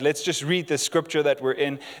Let's just read the scripture that we're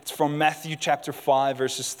in. It's from Matthew chapter 5,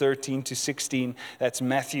 verses 13 to 16. That's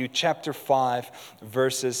Matthew chapter 5,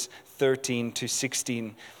 verses 13 to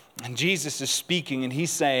 16. And Jesus is speaking and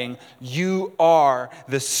he's saying, you are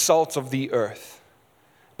the salt of the earth.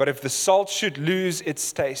 But if the salt should lose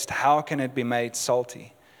its taste, how can it be made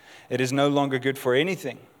salty? It is no longer good for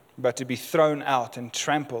anything but to be thrown out and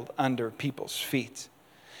trampled under people's feet.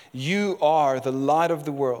 You are the light of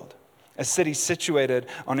the world. A city situated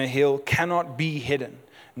on a hill cannot be hidden.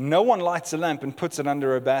 No one lights a lamp and puts it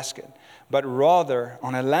under a basket, but rather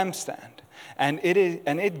on a lampstand. And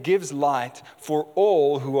it gives light for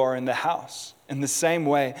all who are in the house. In the same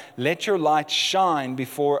way, let your light shine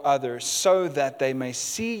before others so that they may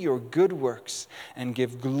see your good works and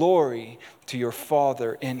give glory to your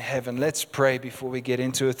Father in heaven. Let's pray before we get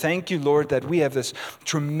into it. Thank you, Lord, that we have this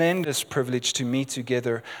tremendous privilege to meet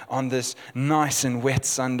together on this nice and wet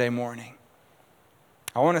Sunday morning.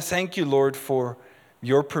 I want to thank you, Lord, for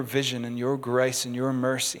your provision and your grace and your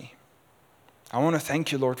mercy. I want to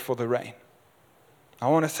thank you, Lord, for the rain. I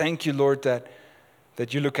want to thank you, Lord, that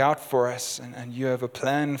you look out for us and you have a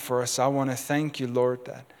plan for us. I want to thank you, Lord,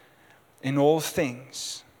 that in all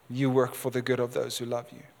things you work for the good of those who love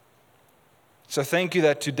you. So thank you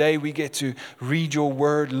that today we get to read your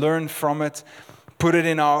word, learn from it, put it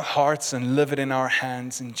in our hearts and live it in our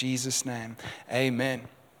hands. In Jesus' name, amen.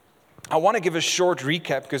 I want to give a short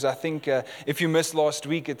recap because I think if you missed last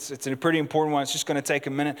week, it's a pretty important one. It's just going to take a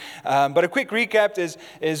minute. But a quick recap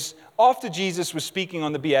is after Jesus was speaking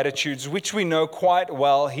on the Beatitudes, which we know quite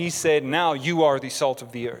well, he said, now you are the salt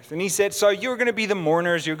of the earth. And he said, so you're going to be the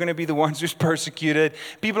mourners. You're going to be the ones who's persecuted.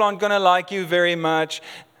 People aren't going to like you very much.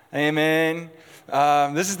 Amen.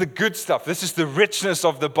 This is the good stuff. This is the richness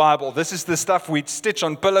of the Bible. This is the stuff we'd stitch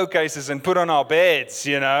on pillowcases and put on our beds,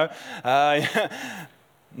 you know.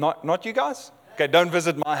 Not you guys? Okay, don't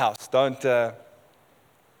visit my house.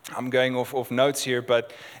 I'm going off notes here,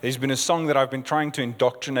 but there's been a song that I've been trying to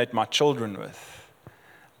indoctrinate my children with.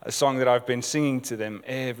 A song that I've been singing to them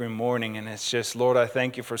every morning, and it's just, Lord, I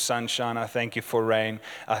thank you for sunshine. I thank you for rain.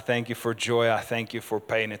 I thank you for joy. I thank you for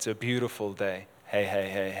pain. It's a beautiful day. Hey, hey,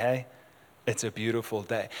 hey, hey. It's a beautiful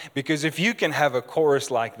day. Because if you can have a chorus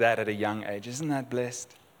like that at a young age, isn't that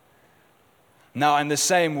blessed? Now, in the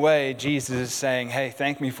same way, Jesus is saying, hey,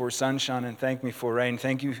 thank me for sunshine and thank me for rain.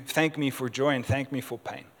 Thank me for joy and thank me for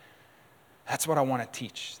pain. That's what I want to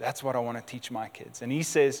teach. That's what I want to teach my kids. And he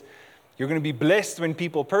says, you're going to be blessed when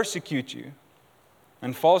people persecute you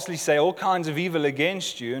and falsely say all kinds of evil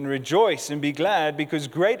against you, and rejoice and be glad, because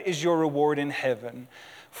great is your reward in heaven.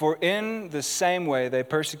 For in the same way they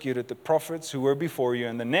persecuted the prophets who were before you.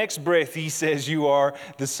 And the next breath he says, you are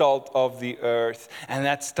the salt of the earth. And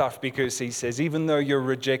that's tough because he says, even though you're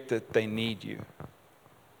rejected, they need you.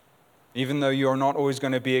 Even though you're not always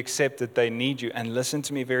going to be accepted, they need you. And listen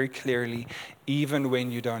to me very clearly, even when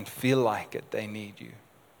you don't feel like it, they need you.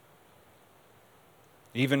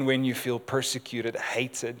 Even when you feel persecuted,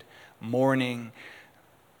 hated, mourning,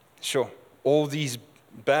 sure, all these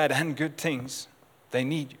bad and good things, they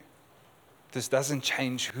need you. This doesn't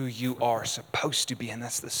change who you are supposed to be, and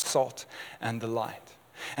that's the salt and the light.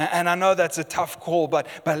 And I know that's a tough call, but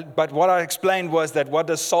what I explained was that what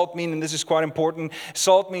does salt mean? And this is quite important.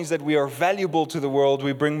 Salt means that we are valuable to the world,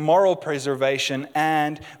 we bring moral preservation,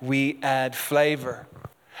 and we add flavor.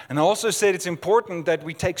 And I also said it's important that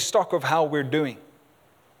we take stock of how we're doing.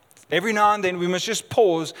 Every now and then we must just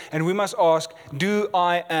pause and we must ask, do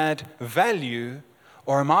I add value?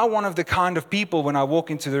 Or am I one of the kind of people when I walk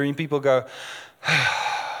into the room, people go,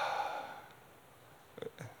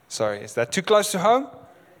 sorry, is that too close to home?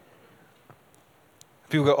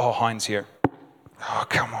 People go, oh, Heinz here. Oh,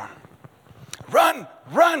 come on.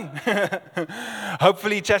 Run.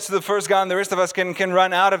 Hopefully he chats to the first guy and the rest of us can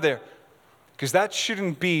run out of there. Because that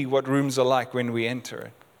shouldn't be what rooms are like when we enter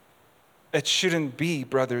it. It shouldn't be,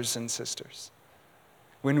 brothers and sisters.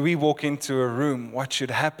 When we walk into a room, what should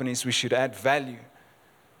happen is we should add value.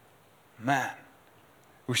 Man,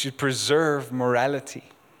 we should preserve morality.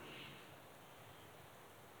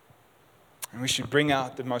 And we should bring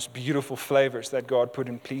out the most beautiful flavors that God put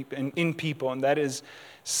in people. And that is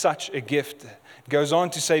such a gift. It goes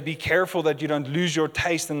on to say, be careful that you don't lose your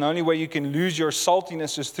taste. And the only way you can lose your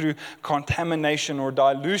saltiness is through contamination or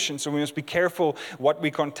dilution. So we must be careful what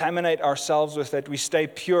we contaminate ourselves with, that we stay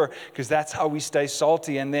pure, because that's how we stay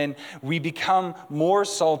salty. And then we become more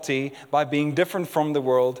salty by being different from the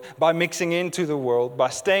world, by mixing into the world, by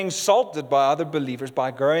staying salted by other believers,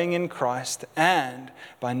 by growing in Christ, and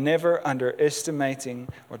by never underestimating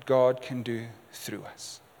what God can do through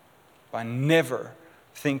us. By never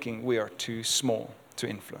thinking we are too small to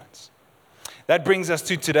influence. That brings us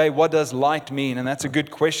to today. What does light mean? And that's a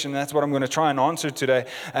good question. That's what I'm going to try and answer today.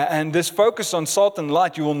 And this focus on salt and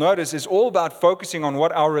light, you will notice, is all about focusing on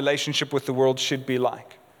what our relationship with the world should be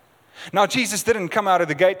like. Now, Jesus didn't come out of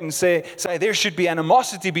the gate and say there should be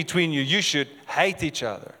animosity between you. You should hate each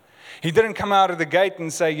other. He didn't come out of the gate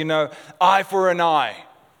and say, eye for an eye.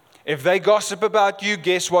 If they gossip about you,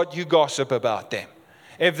 guess what? You gossip about them.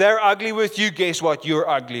 If they're ugly with you, guess what? You're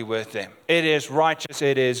ugly with them. It is righteous.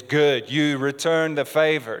 It is good. You return the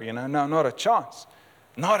favor. No, not a chance.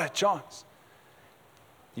 Not a chance.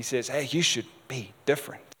 He says, hey, you should be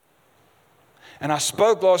different. And I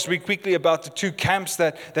spoke last week quickly about the two camps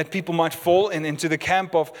that people might fall into the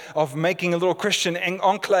camp of making a little Christian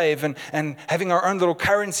enclave and having our own little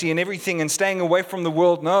currency and everything and staying away from the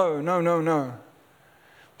world. No.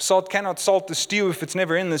 Salt cannot salt the stew if it's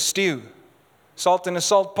never in the stew. Salt in a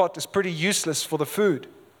salt pot is pretty useless for the food.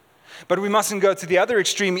 But we mustn't go to the other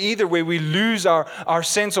extreme either, where we lose our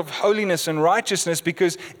sense of holiness and righteousness,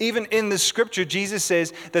 because even in the scripture, Jesus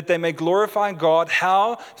says that they may glorify God.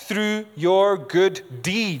 How? Through your good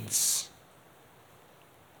deeds.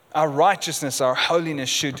 Our righteousness, our holiness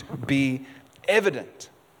should be evident.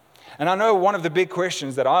 And I know one of the big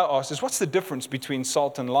questions that I ask is, what's the difference between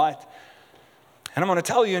salt and light? And I'm going to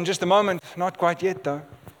tell you in just a moment, not quite yet though.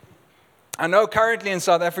 I know currently in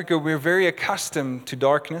South Africa, we're very accustomed to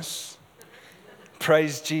darkness.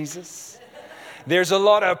 Praise Jesus. There's a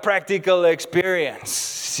lot of practical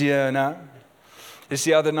experience, Just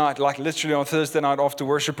the other night, like literally on Thursday night after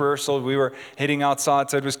worship rehearsal, we were heading outside.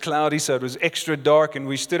 So it was cloudy, so it was extra dark. And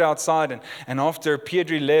we stood outside. And after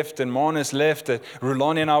Piedri left and Manus left,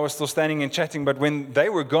 Rulani and I were still standing and chatting. But when they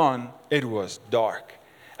were gone, it was dark.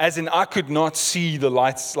 As in, I could not see the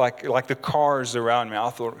lights like the cars around me. I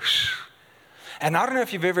thought, shh. And I don't know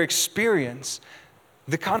if you've ever experienced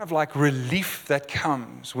the kind of like relief that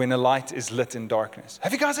comes when a light is lit in darkness.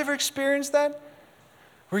 Have you guys ever experienced that?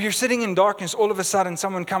 Where you're sitting in darkness, all of a sudden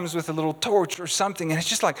someone comes with a little torch or something, and it's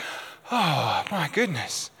just like, oh my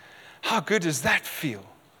goodness, how good does that feel?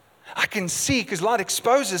 I can see, because light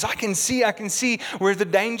exposes, I can see where the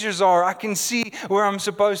dangers are. I can see where I'm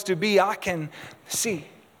supposed to be. I can see.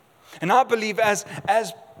 And I believe as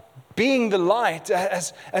being the light,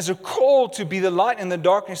 as a call to be the light in the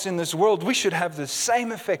darkness in this world, we should have the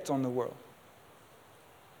same effect on the world.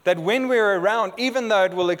 That when we're around, even though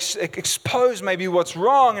it will expose maybe what's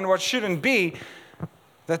wrong and what shouldn't be,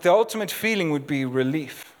 that the ultimate feeling would be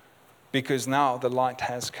relief. Because now the light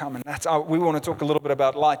has come. And we want to talk a little bit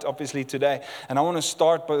about light, obviously, today. And I want to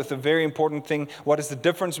start with a very important thing. What is the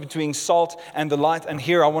difference between salt and the light? And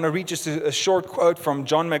here I want to read just a short quote from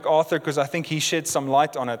John MacArthur, because I think he shed some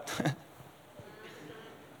light on it.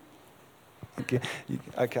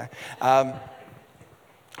 Okay. Well,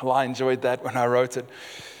 I enjoyed that when I wrote it.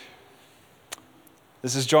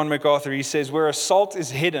 This is John MacArthur. He says, where a salt is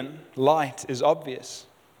hidden, light is obvious.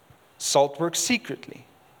 Salt works secretly,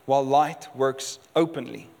 while light works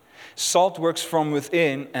openly. Salt works from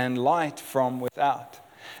within and light from without.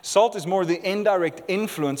 Salt is more the indirect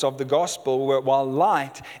influence of the gospel, while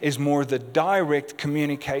light is more the direct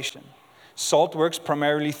communication. Salt works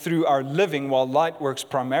primarily through our living, while light works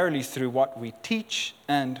primarily through what we teach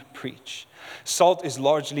and preach. Salt is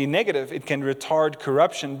largely negative. It can retard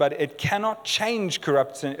corruption, but it cannot change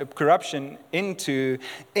corruption into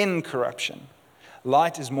incorruption.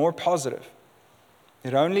 Light is more positive.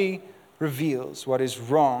 It only reveals what is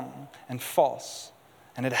wrong and false,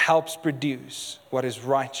 and it helps produce what is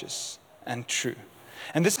righteous and true.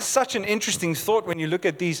 And this is such an interesting thought when you look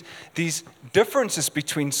at these differences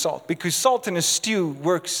between salt, because salt in a stew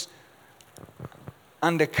works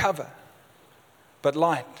undercover, but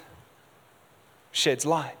light sheds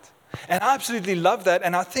light. And I absolutely love that.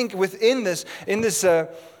 And I think within this,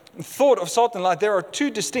 thought of salt and light, there are two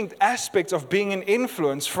distinct aspects of being an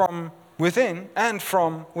influence from within and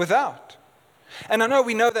from without. And I know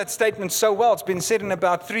we know that statement so well. It's been said in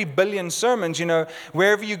about 3 billion sermons,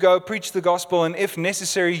 wherever you go, preach the gospel, and if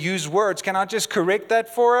necessary, use words. Can I just correct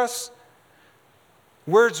that for us?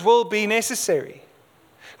 Words will be necessary,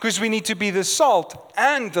 because we need to be the salt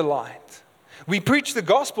and the light. We preach the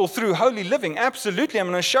gospel through holy living. Absolutely. I'm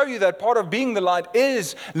going to show you that part of being the light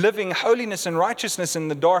is living holiness and righteousness in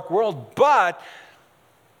the dark world, but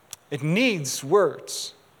it needs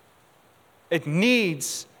words. It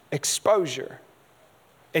needs exposure.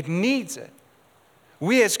 It needs it.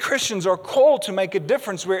 We as Christians are called to make a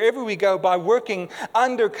difference wherever we go by working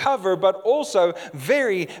undercover, but also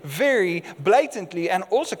very, very blatantly. And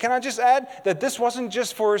also, can I just add that this wasn't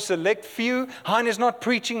just for a select few? Hein is not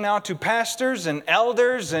preaching now to pastors and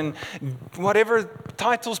elders and whatever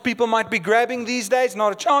titles people might be grabbing these days,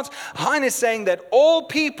 not a chance. Hein is saying that all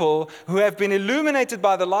people who have been illuminated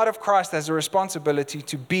by the light of Christ has a responsibility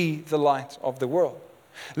to be the light of the world.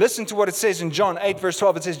 Listen to what it says in John 8, verse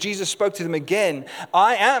 12. It says, Jesus spoke to them again,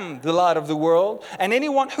 I am the light of the world, and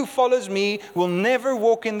anyone who follows me will never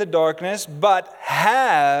walk in the darkness, but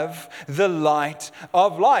have the light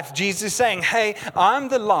of life. Jesus is saying, hey, I'm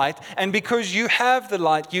the light, and because you have the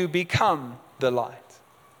light, you become the light.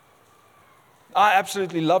 I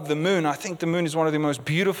absolutely love the moon. I think the moon is one of the most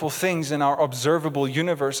beautiful things in our observable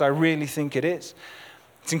universe. I really think it is.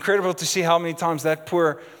 It's incredible to see how many times that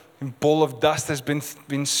poor ball of dust has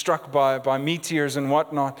been struck by meteors and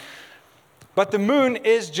whatnot. But the moon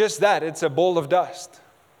is just that. It's a ball of dust.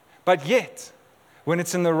 But yet, when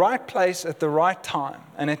it's in the right place at the right time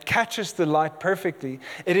and it catches the light perfectly,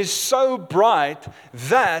 it is so bright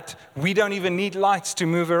that we don't even need lights to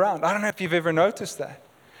move around. I don't know if you've ever noticed that.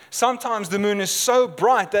 Sometimes the moon is so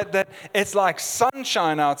bright that it's like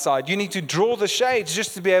sunshine outside. You need to draw the shades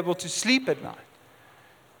just to be able to sleep at night.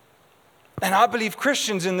 And I believe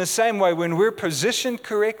Christians in the same way, when we're positioned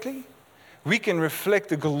correctly, we can reflect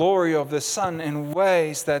the glory of the sun in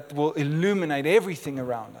ways that will illuminate everything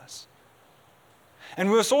around us. And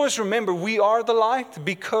we must always remember we are the light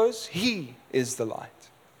because He is the light.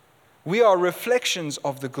 We are reflections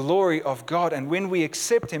of the glory of God. And when we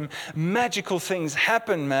accept Him, magical things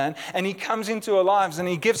happen, man. And He comes into our lives and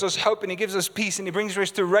He gives us hope and He gives us peace and He brings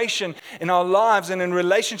restoration in our lives and in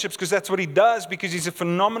relationships, because that's what He does, because He's a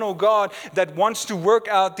phenomenal God that wants to work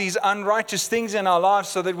out these unrighteous things in our lives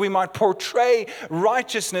so that we might portray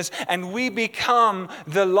righteousness and we become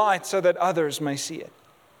the light so that others may see it.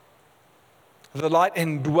 The light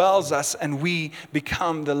indwells us and we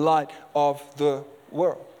become the light of the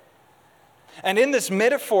world. And in this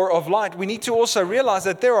metaphor of light, we need to also realize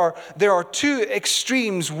that there are two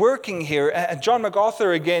extremes working here. John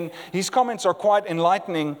MacArthur, again, his comments are quite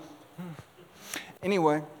enlightening.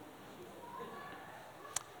 Anyway,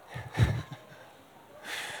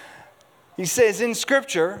 he says in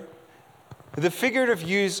Scripture, the figurative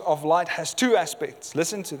use of light has two aspects.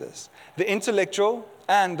 Listen to this: the intellectual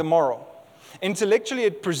and the moral. Intellectually,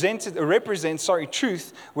 it represents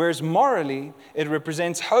truth, whereas morally, it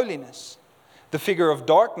represents holiness. The figure of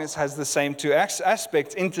darkness has the same two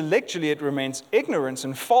aspects. Intellectually, it remains ignorance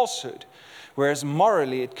and falsehood, whereas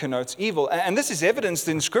morally, it connotes evil. And this is evidenced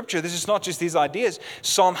in Scripture. This is not just these ideas.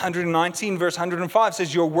 Psalm 119, verse 105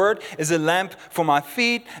 says, your word is a lamp for my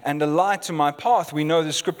feet and a light to my path. We know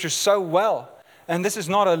the Scripture so well. And this is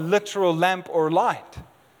not a literal lamp or light.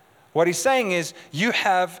 What he's saying is, you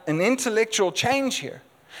have an intellectual change here.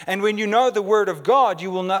 And when you know the Word of God, you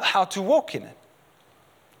will know how to walk in it.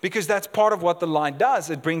 Because that's part of what the light does.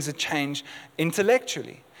 It brings a change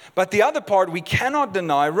intellectually. But the other part we cannot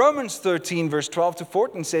deny. Romans 13, verse 12 to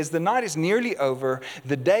 14 says, the night is nearly over,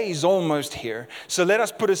 the day is almost here. So let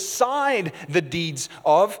us put aside the deeds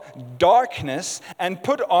of darkness and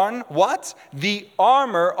put on what? The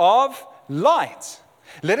armor of light.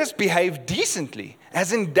 Let us behave decently,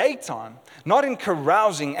 as in daytime, not in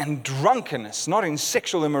carousing and drunkenness, not in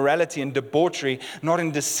sexual immorality and debauchery, not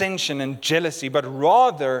in dissension and jealousy, but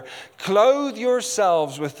rather clothe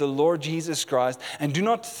yourselves with the Lord Jesus Christ and do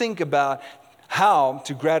not think about how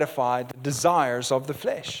to gratify the desires of the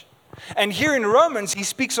flesh. And here in Romans, he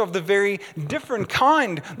speaks of the very different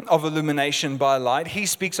kind of illumination by light. He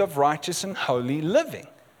speaks of righteous and holy living.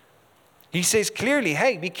 He says clearly,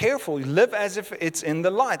 hey, be careful. Live as if it's in the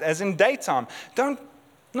light, as in daytime.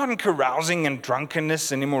 Not in carousing and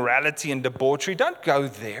drunkenness and immorality and debauchery. Don't go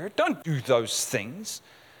there. Don't do those things.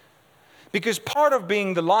 Because part of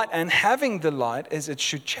being the light and having the light is it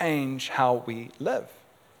should change how we live.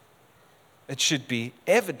 It should be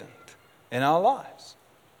evident in our lives.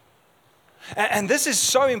 And this is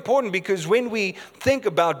so important because when we think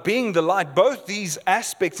about being the light, both these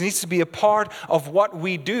aspects needs to be a part of what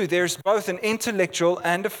we do. There's both an intellectual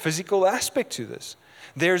and a physical aspect to this.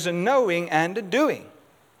 There's a knowing and a doing.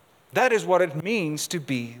 That is what it means to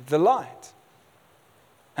be the light.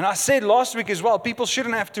 And I said last week as well, people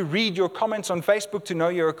shouldn't have to read your comments on Facebook to know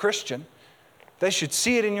you're a Christian. They should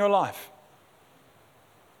see it in your life.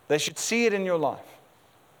 They should see it in your life.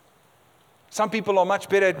 Some people are much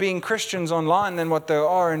better at being Christians online than what they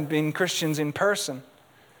are in being Christians in person,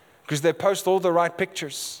 because they post all the right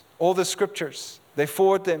pictures, all the scriptures. They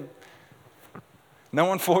forward them. No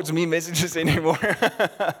one forwards me messages anymore.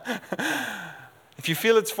 If you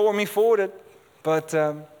feel it's for me, forward it. But,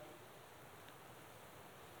 and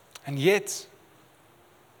yet,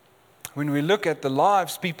 when we look at the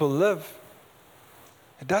lives people live,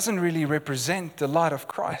 it doesn't really represent the light of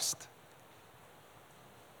Christ.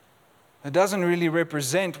 It doesn't really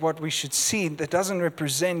represent what we should see. It doesn't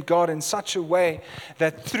represent God in such a way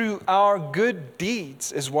that through our good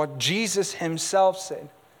deeds, is what Jesus himself said,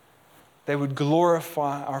 they would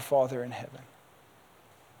glorify our Father in heaven.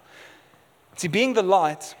 See, being the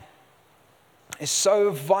light is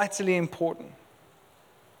so vitally important.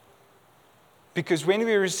 Because when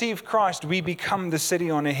we receive Christ, we become the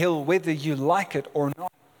city on a hill, whether you like it or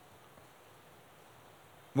not.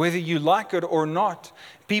 Whether you like it or not,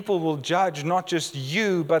 people will judge not just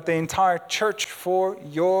you, but the entire church for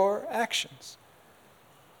your actions.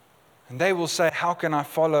 And they will say, how can I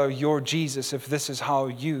follow your Jesus if this is how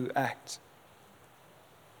you act?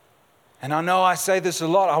 And I know I say this a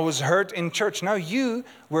lot. I was hurt in church. No, you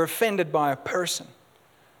were offended by a person.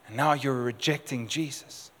 And now you're rejecting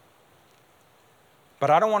Jesus. But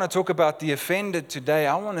I don't want to talk about the offended today.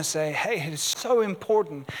 I want to say, hey, it is so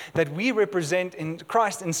important that we represent in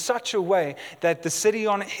Christ in such a way that the city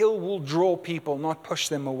on a hill will draw people, not push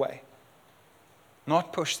them away.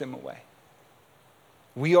 Not push them away.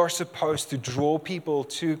 We are supposed to draw people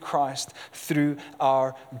to Christ through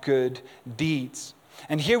our good deeds.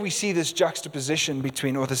 And here we see this juxtaposition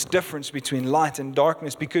between, or this difference between light and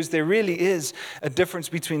darkness, because there really is a difference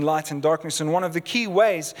between light and darkness. And one of the key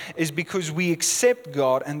ways is because we accept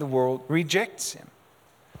God and the world rejects him.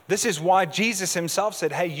 This is why Jesus himself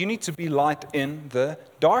said, hey, you need to be light in the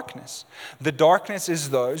darkness. The darkness is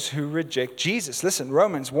those who reject Jesus. Listen,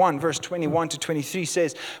 Romans 1 verse 21 to 23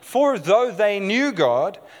 says, for though they knew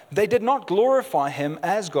God, they did not glorify him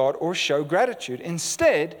as God or show gratitude.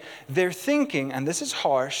 Instead, their thinking, and this is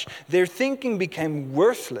harsh, their thinking became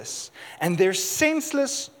worthless and their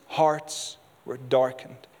senseless hearts were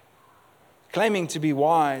darkened. Claiming to be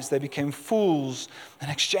wise, they became fools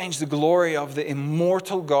and exchanged the glory of the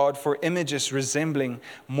immortal God for images resembling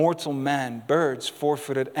mortal man, birds,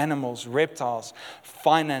 four-footed animals, reptiles,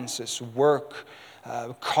 finances, work,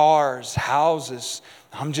 cars, houses.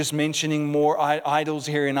 I'm just mentioning more idols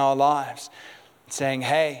here in our lives. Saying,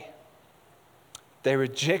 hey, they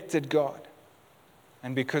rejected God.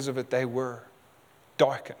 And because of it, they were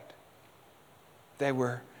darkened. They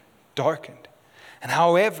were darkened. And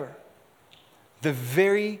however, the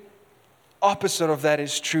very opposite of that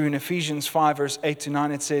is true in Ephesians 5 verse 8 to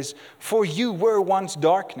 9. It says, for you were once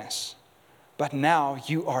darkness, but now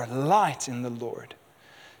you are light in the Lord.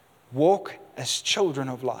 Walk as children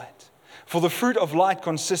of light. For the fruit of light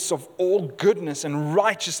consists of all goodness and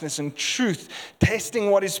righteousness and truth, testing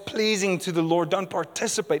what is pleasing to the Lord. Don't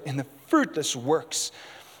participate in the fruitless works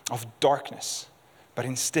of darkness, but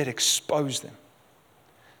instead expose them.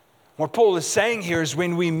 What Paul is saying here is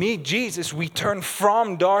when we meet Jesus, we turn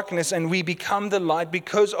from darkness and we become the light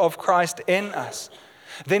because of Christ in us.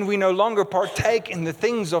 Then we no longer partake in the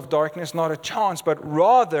things of darkness, not a chance, but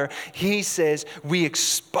rather, he says, we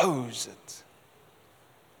expose it.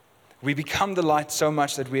 We become the light so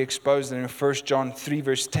much that we expose it. In 1 John 3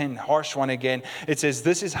 verse 10, harsh one again, it says,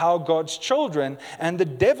 this is how God's children and the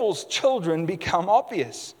devil's children become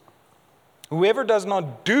obvious. Whoever does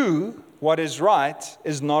not do what is right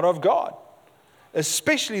is not of God,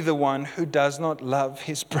 especially the one who does not love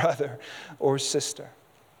his brother or sister.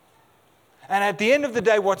 And at the end of the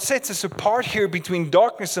day, what sets us apart here between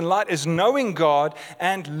darkness and light is knowing God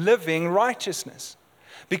and living righteousness.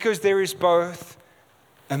 Because there is both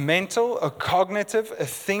a mental, a cognitive, a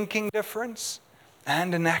thinking difference,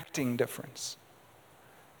 and an acting difference.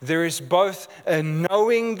 There is both a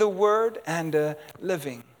knowing the word and a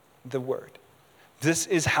living the word. This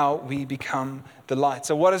is how we become the light.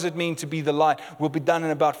 So what does it mean to be the light? We'll be done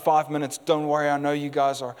in about 5 minutes. Don't worry, I know you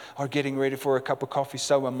guys are getting ready for a cup of coffee.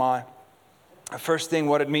 So am I. The first thing,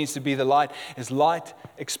 what it means to be the light is light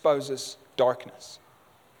exposes darkness.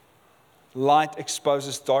 Light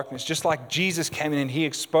exposes darkness. Just like Jesus came in and he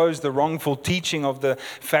exposed the wrongful teaching of the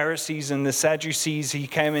Pharisees and the Sadducees. He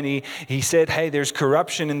came and he said, hey, there's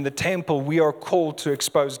corruption in the temple. We are called to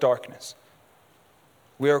expose darkness.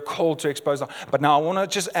 We are called to expose them. But now I want to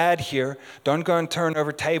just add here, don't go and turn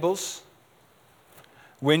over tables.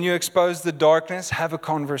 When you expose the darkness, have a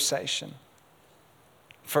conversation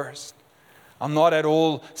first. I'm not at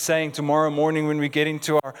all saying tomorrow morning when we get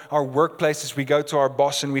into our workplaces, we go to our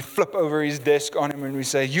boss and we flip over his desk on him and we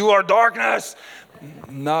say, you are darkness.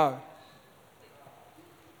 No.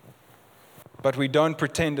 But we don't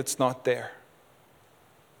pretend it's not there.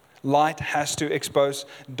 Light has to expose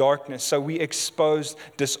darkness. So we expose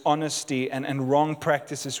dishonesty and wrong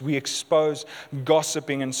practices. We expose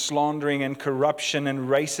gossiping and slandering and corruption and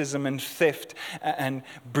racism and theft and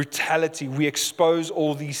brutality. We expose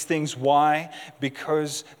all these things. Why?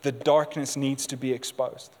 Because the darkness needs to be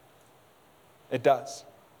exposed. It does.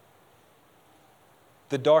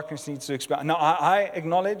 the darkness needs to expand. Now, I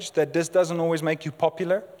acknowledge that this doesn't always make you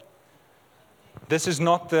popular. This is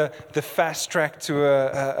not the fast track to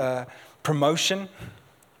a promotion.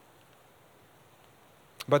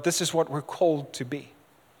 But this is what we're called to be.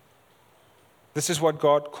 This is what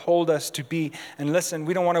God called us to be. And listen,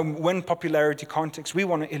 we don't want to win popularity contests. We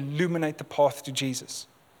want to illuminate the path to Jesus.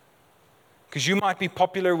 Because you might be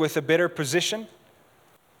popular with a better position,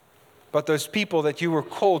 but those people that you were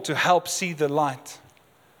called to help see the light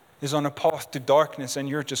is on a path to darkness, and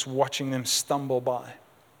you're just watching them stumble by.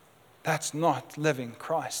 That's not living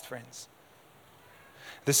Christ, friends.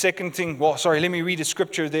 The second thing, let me read a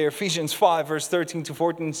scripture there. Ephesians 5, verse 13 to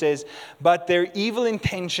 14 says, "But their evil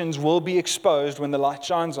intentions will be exposed when the light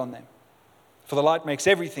shines on them. For the light makes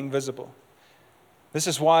everything visible. This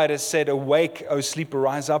is why it is said, 'Awake, O sleeper,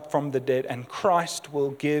 rise up from the dead, and Christ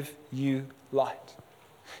will give you light.'"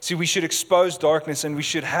 See, we should expose darkness, and we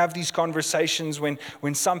should have these conversations when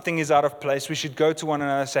something is out of place. We should go to one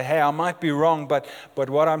another and say, "Hey, I might be wrong, but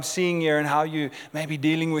what I'm seeing here and how you may be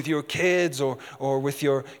dealing with your kids or with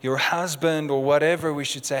your husband or whatever," we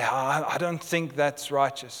should say, I don't think that's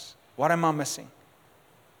righteous. What am I missing?"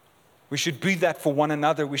 We should be that for one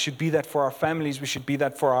another. We should be that for our families. We should be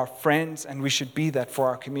that for our friends, and we should be that for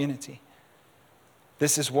our community.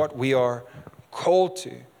 This is what we are called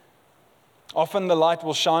to. Often the light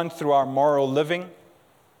will shine through our moral living,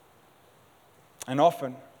 and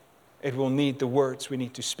often it will need the words we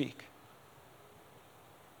need to speak.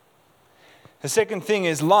 The second thing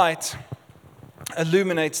is light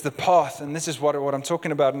illuminates the path, and this is what I'm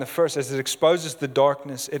talking about in the first. As it exposes the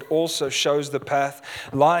darkness, it also shows the path.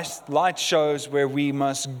 Light shows where we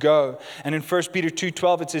must go. And in 1 Peter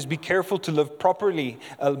 2:12 it says, "Be careful to live properly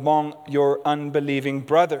among your unbelieving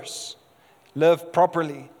brothers." Live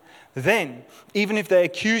properly. Then, even if they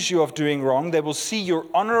accuse you of doing wrong, they will see your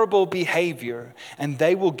honorable behavior, and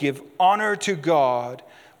they will give honor to God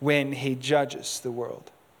when He judges the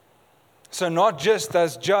world. So not just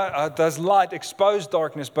does light expose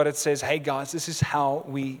darkness, but it says, hey guys, this is how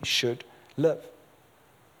we should live.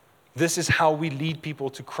 This is how we lead people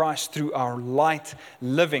to Christ, through our light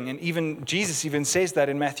living. And even Jesus even says that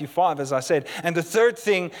in Matthew 5, as I said. And the third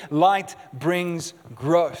thing, light brings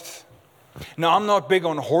growth. Now, I'm not big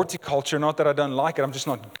on horticulture, not that I don't like it, I'm just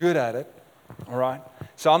not good at it, all right?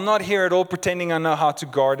 So I'm not here at all pretending I know how to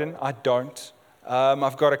garden. I don't.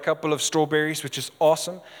 I've got a couple of strawberries, which is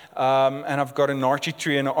awesome, and I've got an orchard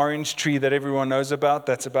tree and an orange tree that everyone knows about.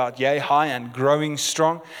 That's about yay high and growing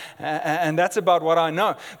strong, and that's about what I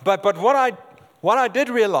know. But what I did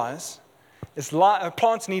realize is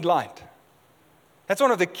plants need light. That's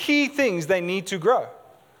one of the key things they need to grow.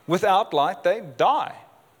 Without light, they die.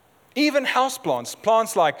 Even houseplants,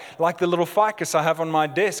 plants like the little ficus I have on my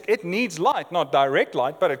desk, it needs light, not direct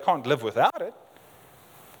light, but it can't live without it.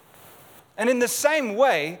 And in the same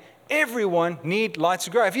way, everyone needs light to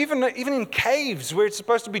grow. Even in caves where it's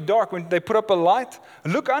supposed to be dark, when they put up a light,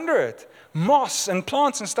 look under it. Moss and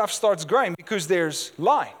plants and stuff starts growing because there's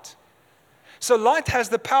light. So light has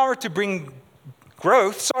the power to bring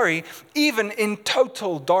growth, even in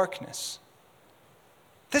total darkness.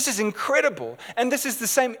 This is incredible. And this is the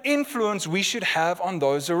same influence we should have on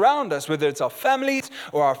those around us, whether it's our families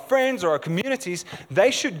or our friends or our communities.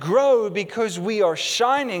 They should grow because we are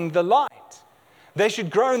shining the light. They should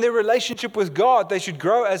grow in their relationship with God. They should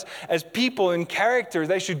grow as people in character.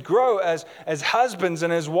 They should grow as husbands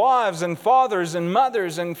and as wives and fathers and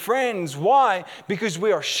mothers and friends. Why? Because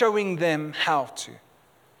we are showing them how to.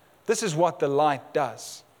 This is what the light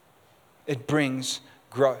does. It brings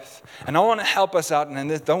growth. And I want to help us out,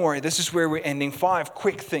 and don't worry, this is where we're ending. 5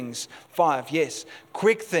 quick things. 5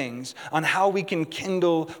 quick things on how we can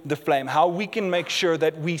kindle the flame, how we can make sure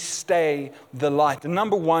that we stay the light. And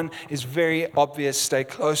number 1 is very obvious: stay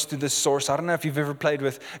close to the source. I don't know if you've ever played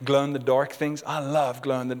with glow-in-the-dark things. I love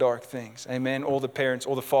glow-in-the-dark things. Amen. All the parents,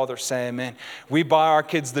 all the fathers say amen. We buy our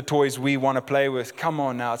kids the toys we want to play with. Come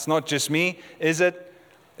on now, it's not just me, is it?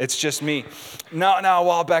 It's just me. Now a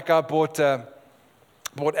while back I bought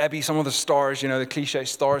Abby some of the stars, the cliche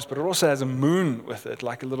stars, but it also has a moon with it,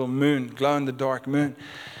 like a little moon, glow-in-the-dark moon.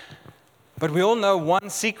 But we all know one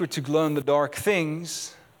secret to glow-in-the-dark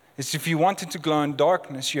things is if you want it to glow in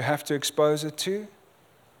darkness, you have to expose it to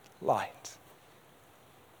light.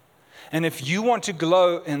 And if you want to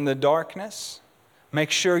glow in the darkness,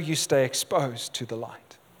 make sure you stay exposed to the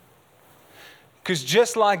light. Because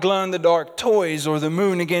just like glow-in-the-dark toys or the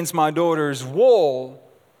moon against my daughter's wall,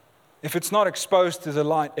 if it's not exposed to the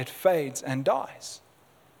light, it fades and dies.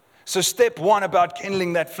 So step one about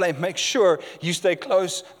kindling that flame, make sure you stay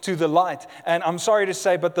close to the light. And I'm sorry to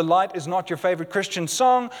say, but the light is not your favorite Christian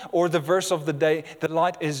song or the verse of the day. The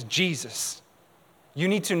light is Jesus. You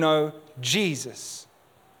need to know Jesus.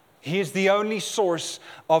 He is the only source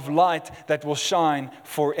of light that will shine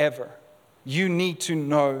forever. You need to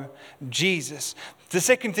know Jesus. The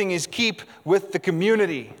second thing is keep with the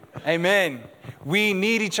community. Amen. We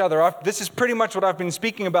need each other. This is pretty much what I've been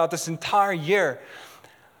speaking about this entire year.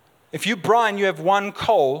 If you brine, you have one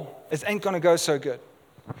coal, it ain't going to go so good.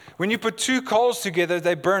 When you put two coals together,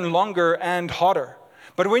 they burn longer and hotter.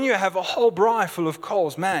 But when you have a whole braai full of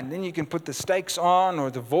coals, man, then you can put the steaks on or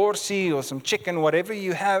the worsie or some chicken, whatever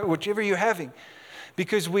you have, whichever you're having.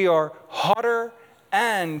 Because we are hotter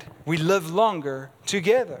and we live longer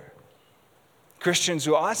together. Christians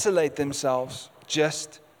who isolate themselves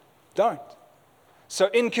just don't. So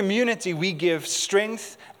in community, we give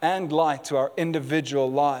strength and light to our individual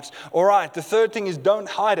lives. All right, the third thing is don't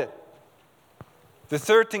hide it. The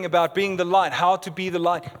third thing about being the light, how to be the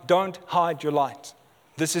light, don't hide your light.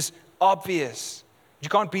 This is obvious. You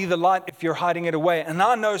can't be the light if you're hiding it away. And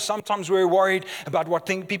I know sometimes we're worried about what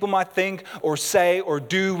people might think or say or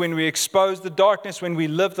do when we expose the darkness, when we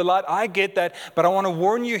live the light. I get that, but I want to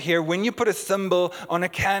warn you here, when you put a thimble on a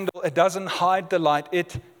candle, it doesn't hide the light,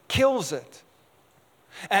 it kills it.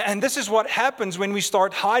 And this is what happens when we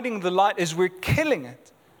start hiding the light, is we're killing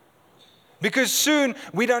it. Because soon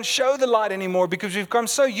we don't show the light anymore because we've become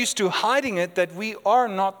so used to hiding it that we are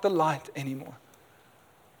not the light anymore.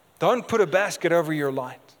 Don't put a basket over your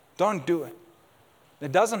light. Don't do it.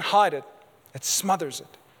 It doesn't hide it. It smothers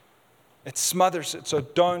it. It smothers it. So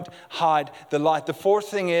don't hide the light. The fourth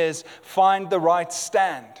thing is find the right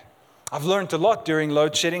stand. I've learned a lot during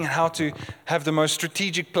load shedding how to have the most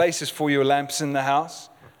strategic places for your lamps in the house.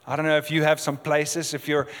 I don't know if you have some places, if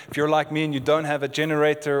you're like me and you don't have a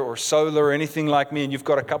generator or solar or anything like me and you've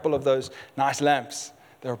got a couple of those nice lamps.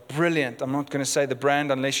 They're brilliant. I'm not going to say the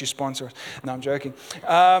brand unless you sponsor us. No, I'm joking.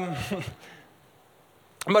 But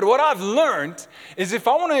what I've learned is if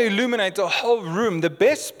I want to illuminate the whole room, the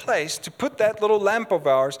best place to put that little lamp of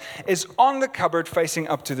ours is on the cupboard facing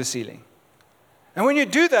up to the ceiling. And when you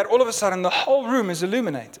do that, all of a sudden the whole room is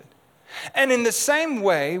illuminated. And in the same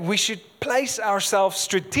way, we should place ourselves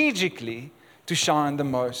strategically to shine the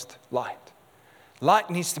most light. Light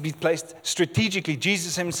needs to be placed strategically.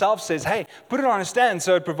 Jesus himself says, hey, put it on a stand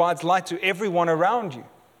so it provides light to everyone around you.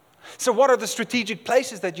 So what are the strategic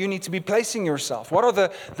places that you need to be placing yourself? What are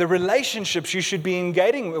the relationships you should be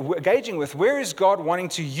engaging with? Where is God wanting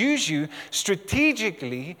to use you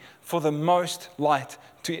strategically for the most light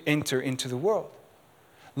to enter into the world?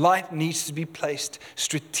 Light needs to be placed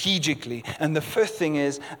strategically. And the fifth thing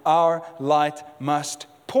is our light must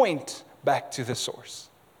point back to the source.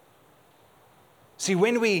 See,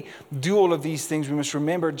 when we do all of these things, we must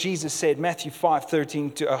remember Jesus said, Matthew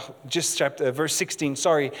 5:13 to verse 16,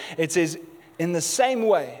 it says, in the same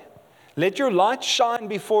way, let your light shine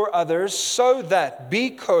before others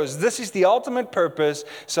because this is the ultimate purpose,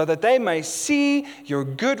 so that they may see your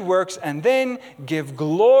good works and then give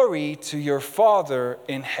glory to your Father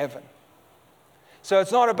in heaven. So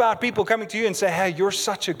it's not about people coming to you and say, hey, you're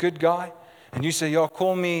such a good guy. And you say, yo,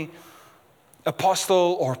 call me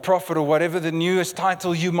apostle or prophet or whatever the newest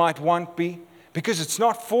title you might want be. Because it's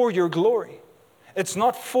not for your glory. It's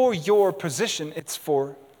not for your position. It's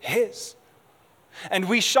for His. And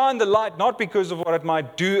we shine the light not because of what it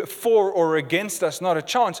might do for or against us, not a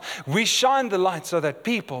chance. We shine the light so that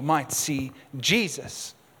people might see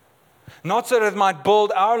Jesus. Not so that it might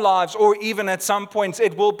build our lives, or even at some points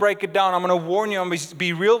it will break it down. I'm going to warn you, I'm going to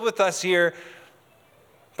be real with us here.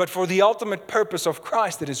 But for the ultimate purpose of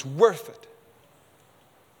Christ, it is worth it.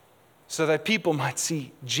 So that people might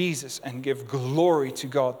see Jesus and give glory to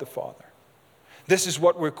God the Father. This is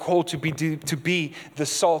what we're called to be the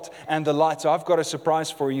salt and the light. So I've got a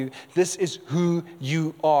surprise for you. This is who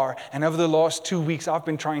you are. And over the last 2 weeks, I've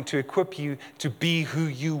been trying to equip you to be who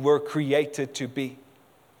you were created to be.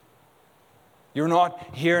 You're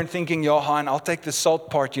not here and thinking, Johan, I'll take the salt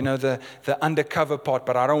part, the undercover part,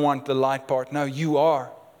 but I don't want the light part. No, you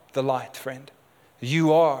are the light, friend.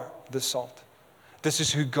 You are the salt. This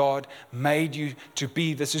is who God made you to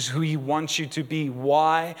be. This is who He wants you to be.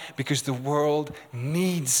 Why? Because the world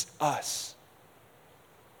needs us.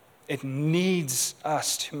 It needs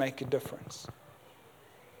us to make a difference.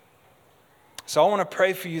 So I want to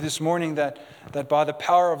pray for you this morning that by the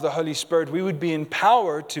power of the Holy Spirit, we would be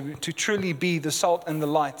empowered to truly be the salt and the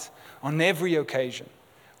light on every occasion,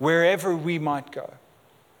 wherever we might go.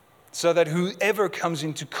 So that whoever comes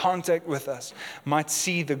into contact with us might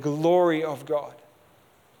see the glory of God.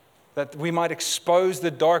 that we might expose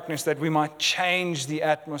the darkness, that we might change the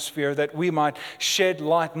atmosphere, that we might shed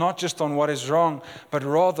light not just on what is wrong, but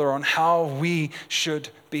rather on how we should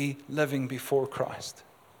be living before Christ.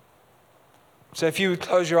 So if you would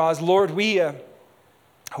close your eyes, Lord, we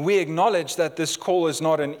acknowledge that this call is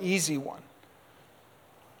not an easy one.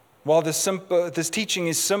 While this teaching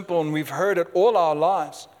is simple and we've heard it all our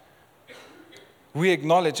lives, we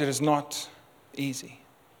acknowledge it is not easy.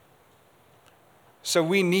 So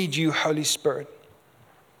we need you, Holy Spirit.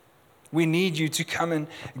 We need you to come and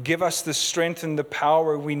give us the strength and the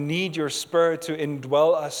power. We need your Spirit to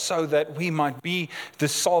indwell us so that we might be the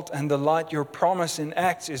salt and the light. Your promise in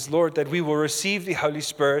Acts is, Lord, that we will receive the Holy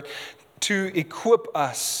Spirit to equip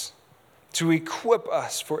us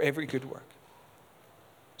for every good work.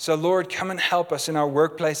 So, Lord, come and help us in our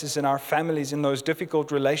workplaces, in our families, in those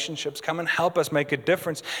difficult relationships. Come and help us make a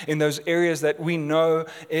difference in those areas that we know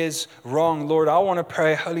is wrong. Lord, I want to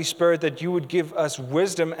pray, Holy Spirit, that you would give us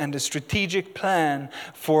wisdom and a strategic plan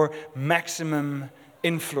for maximum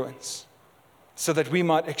influence, so that we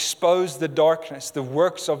might expose the darkness, the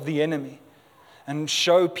works of the enemy, and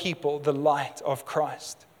show people the light of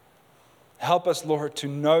Christ. Help us, Lord, to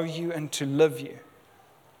know you and to live you.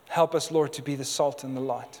 Help us, Lord, to be the salt and the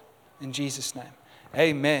light. In Jesus' name,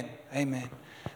 amen. Amen.